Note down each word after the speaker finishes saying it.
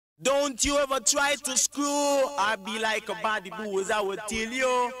Don't you ever try to screw or be like a body boo, as I would tell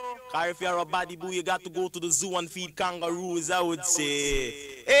you. Cause if you're a body boo, you got to go to the zoo and feed kangaroos, I would say.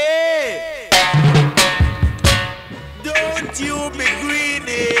 Hey! Don't you be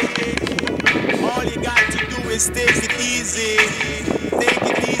greedy. All you got to do is take it easy. Take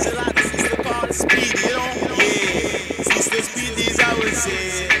it easy like the sister called Speedy, you know? Yeah, Sister Speedy, I would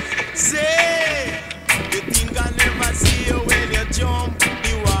say. Say, you think I never see you when you jump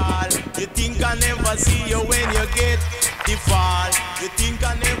the wall. You think I never see you when you get the fall. You think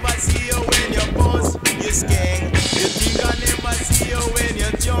I never see you when you bust your skank. You think I never see you when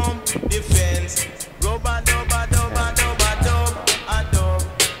you jump the fence. Rubba dubba dubba dubba dub a dub.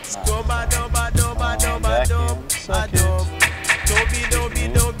 Scrubba dubba dubba dubba dub a dub. Dubby dubby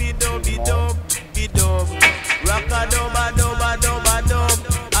dubby dubby dub be dub. Rocka dubba dubba dubba dub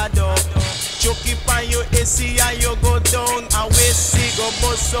a dub. Chuck it on your AC and you go down and we see go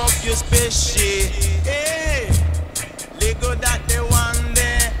bust up your spaceship. Hey, Lego that they one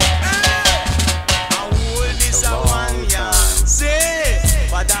there. And hold this a one ya. Say,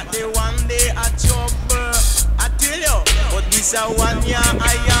 but that they one day a trouble. I tell you, but this a one ya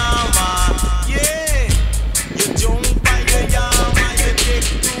I am. Yeah, you jump on your yama, you take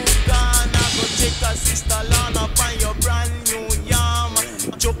two Ghana, go take a sister Lana on your brand new yama.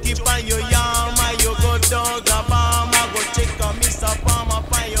 Chuck it on your yama, you go down Gabama, go take a Mr. Palmer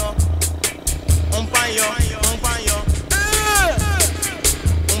on your, on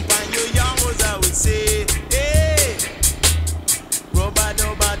your yamos, I would say. Hey, rubba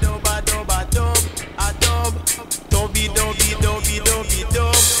dubba dubba dubba dub a dub. Dubby dubby dubby dubby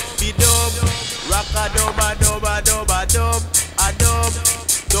dub be dub. Rocka dubba dubba dubba dub a dub.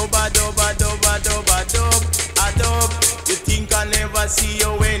 Dubba dubba dubba dubba dub a dub. You think I never see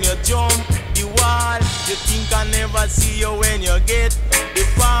you when you jump the wall. You think I never see you when you get the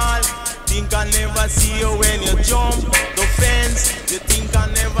fall. Think I never see you when you jump the fence. You think I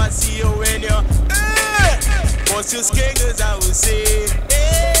never see you when you bust your skengers, I would say.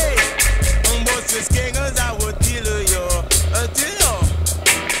 Hey, bust your skengers, I would tell you.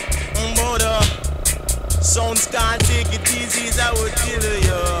 Sounds can't take it easy, I would tell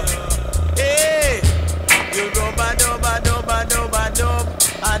you. Hey, you rubba dubba dubba dubba dub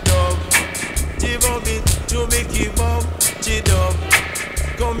a dub. Jibo bit to make you bump, jidub.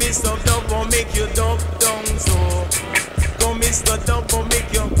 Come Mr. Dub, make you dub down so. Come Mr. Dub,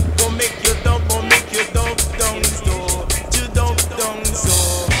 make you dub, make you dub down so. You dub down so.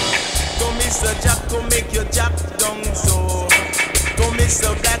 Come Mr. Jack, go make you jack down so. Come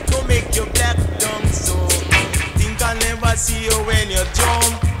Mr. Black, go make you black down so. Think I never see you when you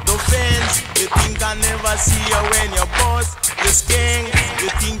jump the fence. You think I never see you when you bust the skank. You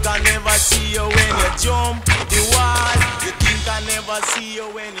think I never see you when you jump the wall. You think I never see you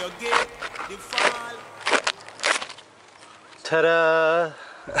when you get the fall. Ta-da!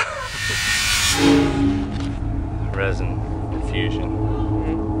 Resin infusion.